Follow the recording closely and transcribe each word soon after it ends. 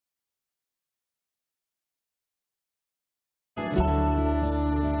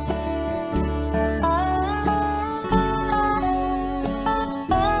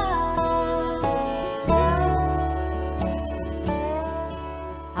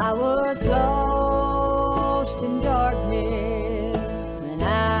I was lost in darkness when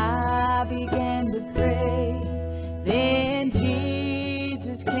I began to pray. Then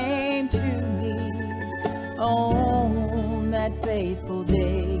Jesus came to me on that faithful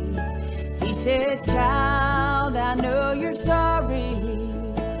day. He said, "Child, I know you're sorry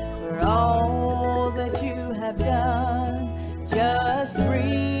for all that you have done. Just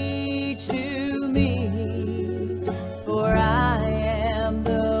reach to me, for I am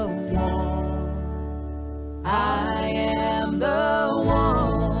the one. I am the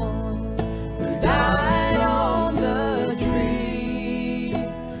one who died on the tree.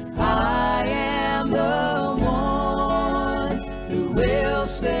 I am the one who will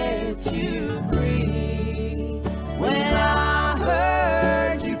set you free. When I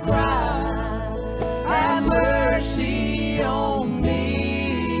heard you cry, have mercy on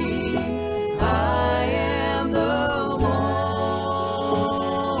me. I am the one.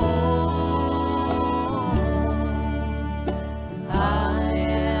 I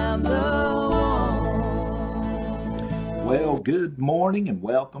am the one." Well, good morning and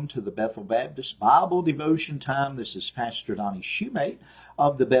welcome to the Bethel Baptist Bible Devotion Time. This is Pastor Donnie Shoemate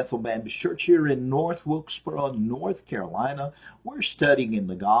of the Bethel Baptist Church here in North Wilkesboro, North Carolina. We're studying in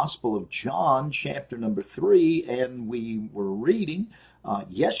the Gospel of John, chapter number 3, and we were reading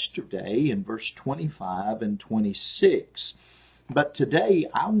yesterday in verse 25 and 26. But today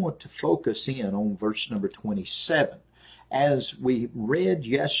I want to focus in on verse number 27. As we read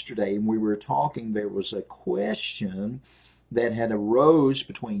yesterday and we were talking, there was a question that had arose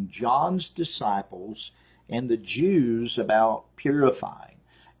between John's disciples and the Jews about purifying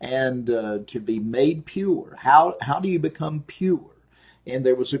and to be made pure. How do you become pure? And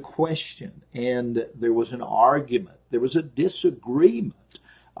there was a question, and there was an argument. There was a disagreement,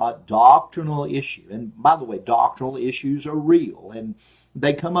 a doctrinal issue. And by the way, doctrinal issues are real, and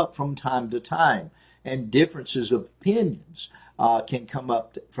they come up from time to time. And differences of opinions can come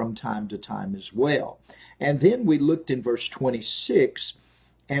up from time to time as well. And then we looked in verse 26,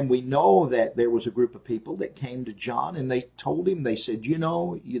 and we know that there was a group of people that came to John, and they told him, they said, "You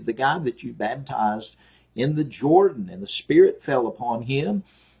know, the guy that you baptized in the Jordan, and the Spirit fell upon him,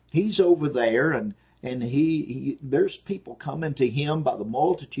 he's over there, and he there's people coming to him by the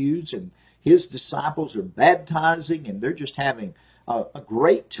multitudes, and his disciples are baptizing, and they're just having a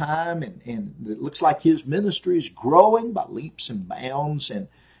great time, and it looks like his ministry is growing by leaps and bounds."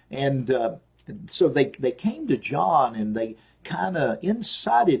 And so they came to John, and they kind of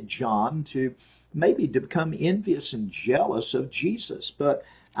incited John to maybe to become envious and jealous of Jesus. But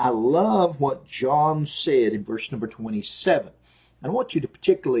I love what John said in verse number 27. I want you to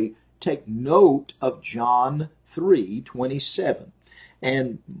particularly take note of John 3:27.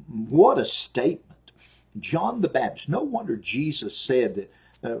 And what a statement. John the Baptist, no wonder Jesus said that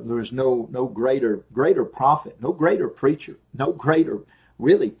there was no greater prophet, no greater preacher, no greater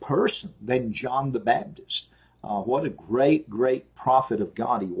really person than John the Baptist. What a great prophet of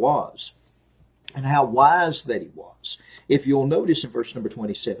God he was, and how wise that he was. If you'll notice in verse number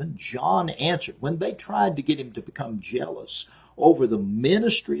 27, John answered when they tried to get him to become jealous over the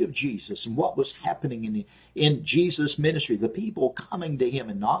ministry of Jesus and what was happening in Jesus' ministry, the people coming to him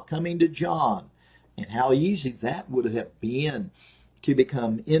and not coming to John, and how easy that would have been to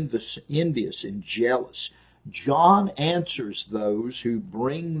become envious and jealous. John answers those who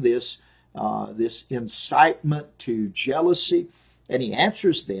bring this incitement to jealousy, and he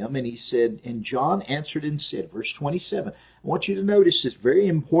answers them, and he said, and John answered and said, verse 27, I want you to notice this very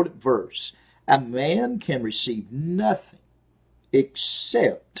important verse, "A man can receive nothing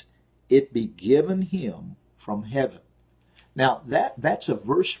except it be given him from heaven." Now, that's a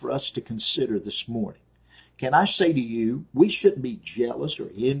verse for us to consider this morning. Can I say to you, we shouldn't be jealous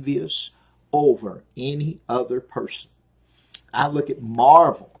or envious over any other person. I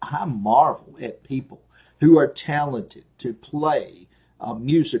marvel at people who are talented to play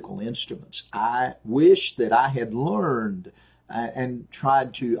musical instruments. I wish that I had learned and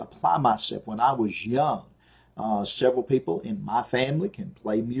tried to apply myself when I was young. Several people in my family can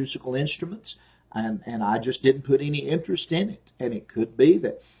play musical instruments, and I just didn't put any interest in it. And it could be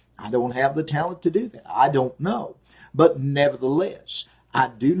that I don't have the talent to do that. I don't know. But nevertheless, I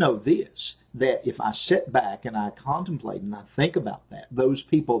do know this, that if I sit back and I contemplate and I think about that, those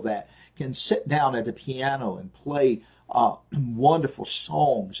people that can sit down at a piano and play wonderful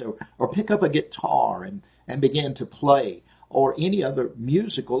songs, or pick up a guitar and begin to play, or any other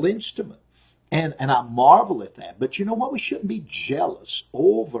musical instrument. And I marvel at that. But you know what? We shouldn't be jealous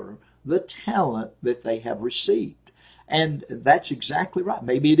over the talent that they have received. And that's exactly right.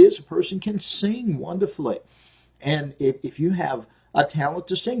 Maybe it is a person can sing wonderfully. And if you have a talent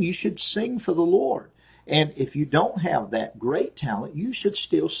to sing. You should sing for the Lord. And if you don't have that great talent, you should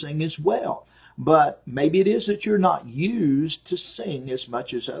still sing as well. But maybe it is that you're not used to sing as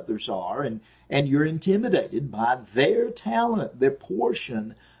much as others are, and you're intimidated by their talent, their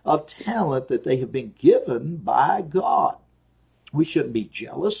portion of talent that they have been given by God. We shouldn't be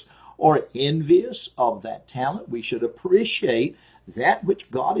jealous or envious of that talent. We should appreciate that which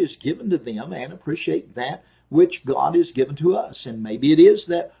God has given to them and appreciate that which God has given to us. And maybe it is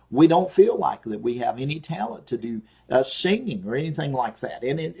that we don't feel like that we have any talent to do singing or anything like that.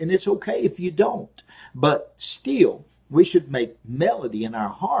 And it's okay if you don't. But still, we should make melody in our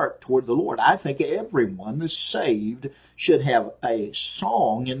heart toward the Lord. I think everyone that's saved should have a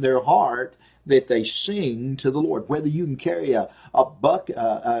song in their heart that they sing to the Lord. Whether you can carry a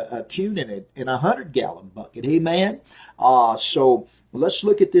tune in a 100-gallon bucket. Amen? So let's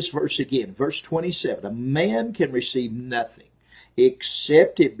look at this verse again. Verse 27. A man can receive nothing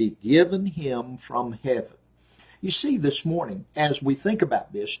except it be given him from heaven. You see, this morning, as we think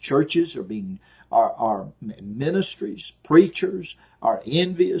about this, churches our ministries, preachers are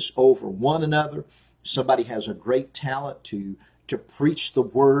envious over one another. Somebody has a great talent to preach the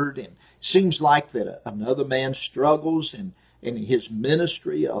word, and it seems like that another man struggles in his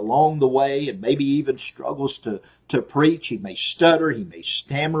ministry along the way, and maybe even struggles to preach. He may stutter, he may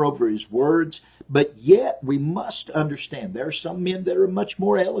stammer over his words, but yet we must understand there are some men that are much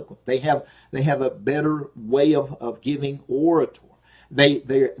more eloquent. They have a better way of giving oratory.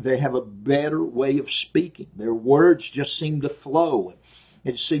 They have a better way of speaking. Their words just seem to flow. And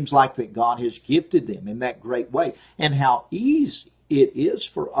it seems like that God has gifted them in that great way. And how easy it is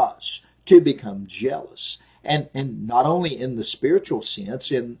for us to become jealous. And not only in the spiritual sense,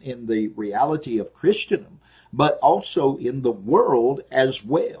 in the reality of Christendom, but also in the world as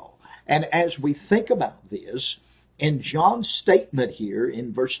well. And as we think about this, in John's statement here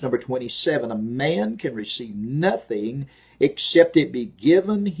in verse number 27, a man can receive nothing except it be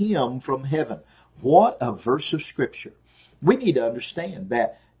given him from heaven. What a verse of Scripture. We need to understand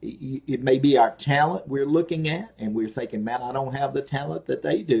that it may be our talent we're looking at, and we're thinking, man, I don't have the talent that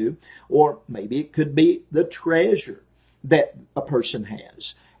they do. Or maybe it could be the treasure that a person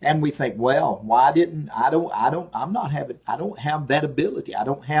has. And we think, well, I don't have that ability. I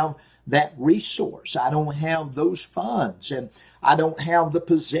don't have that resource. I don't have those funds, and I don't have the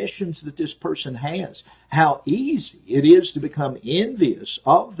possessions that this person has. How easy it is to become envious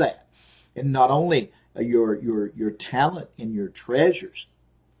of that. And not only your talent and your treasures,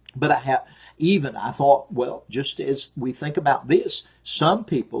 but I thought, well, just as we think about this, some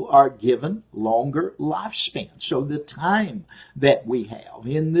people are given longer lifespans. So the time that we have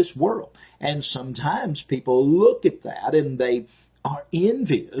in this world. And sometimes people look at that and they are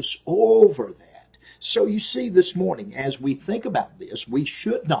envious over that. So you see, this morning, as we think about this, we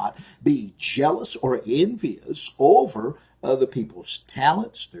should not be jealous or envious over other people's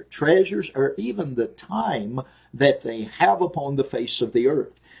talents, their treasures, or even the time that they have upon the face of the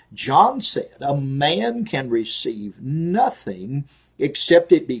earth. John said, a man can receive nothing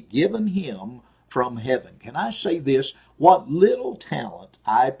except it be given him from heaven. Can I say this? What little talent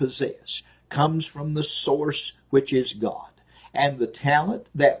I possess comes from the source, which is God. And the talent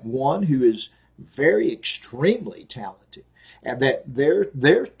that one who is very extremely talented, and that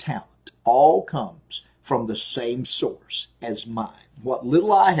their talent all comes from the same source as mine. What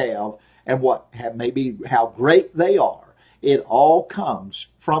little I have and maybe how great they are, it all comes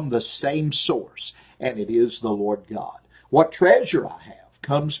from the same source, and it is the Lord God. What treasure I have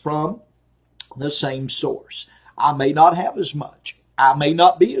comes from the same source. I may not have as much. I may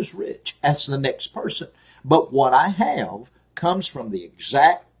not be as rich as the next person, but what I have comes from the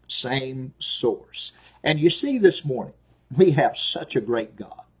exact same source. And you see, this morning, we have such a great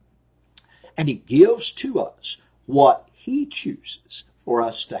God. And He gives to us what He chooses for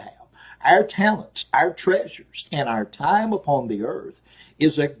us to have. Our talents, our treasures, and our time upon the earth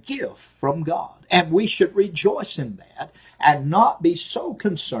is a gift from God. And we should rejoice in that and not be so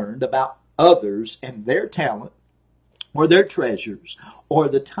concerned about others and their talent or their treasures or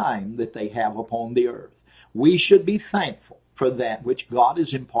the time that they have upon the earth. We should be thankful for that which God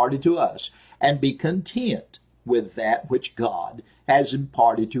has imparted to us and be content with that which God has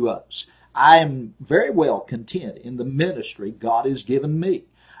imparted to us. I am very well content in the ministry God has given me.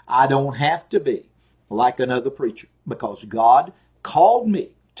 I don't have to be like another preacher because God called me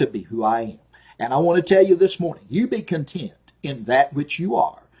to be who I am. And I want to tell you this morning, you be content in that which you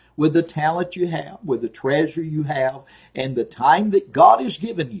are, with the talent you have, with the treasure you have, and the time that God has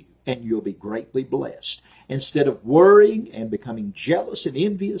given you, and you'll be greatly blessed. Instead of worrying and becoming jealous and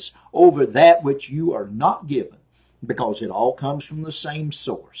envious over that which you are not given, because it all comes from the same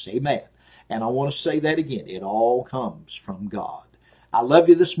source. Amen. And I want to say that again. It all comes from God. I love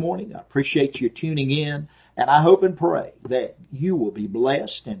you this morning. I appreciate you tuning in. And I hope and pray that you will be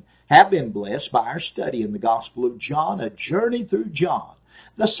blessed and have been blessed by our study in the Gospel of John, a journey through John.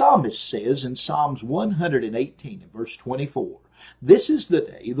 The psalmist says in Psalms 118 and verse 24, "This is the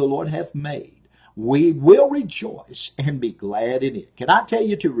day the Lord hath made. We will rejoice and be glad in it." Can I tell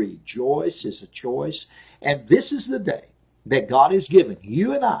you, to rejoice is a choice? And this is the day that God has given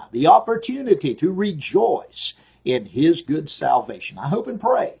you and I the opportunity to rejoice in His good salvation. I hope and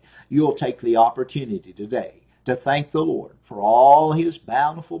pray you'll take the opportunity today to thank the Lord for all His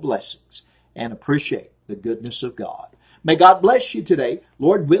bountiful blessings and appreciate the goodness of God. May God bless you today.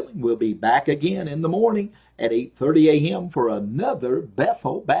 Lord willing, we'll be back again in the morning at 8:30 a.m. for another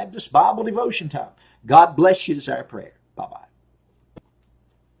Bethel Baptist Bible Devotion time. God bless you is our prayer. Bye-bye.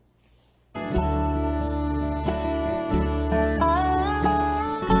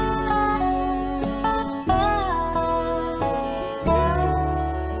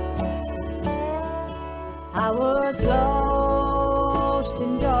 I was lost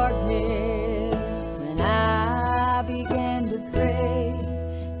in darkness when I began to pray.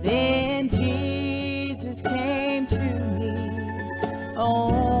 Then Jesus came to me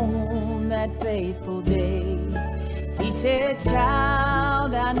on that faithful day. He said,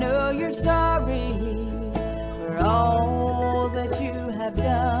 "Child, I know you're sorry for all that you have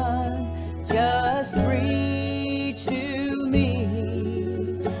done. Just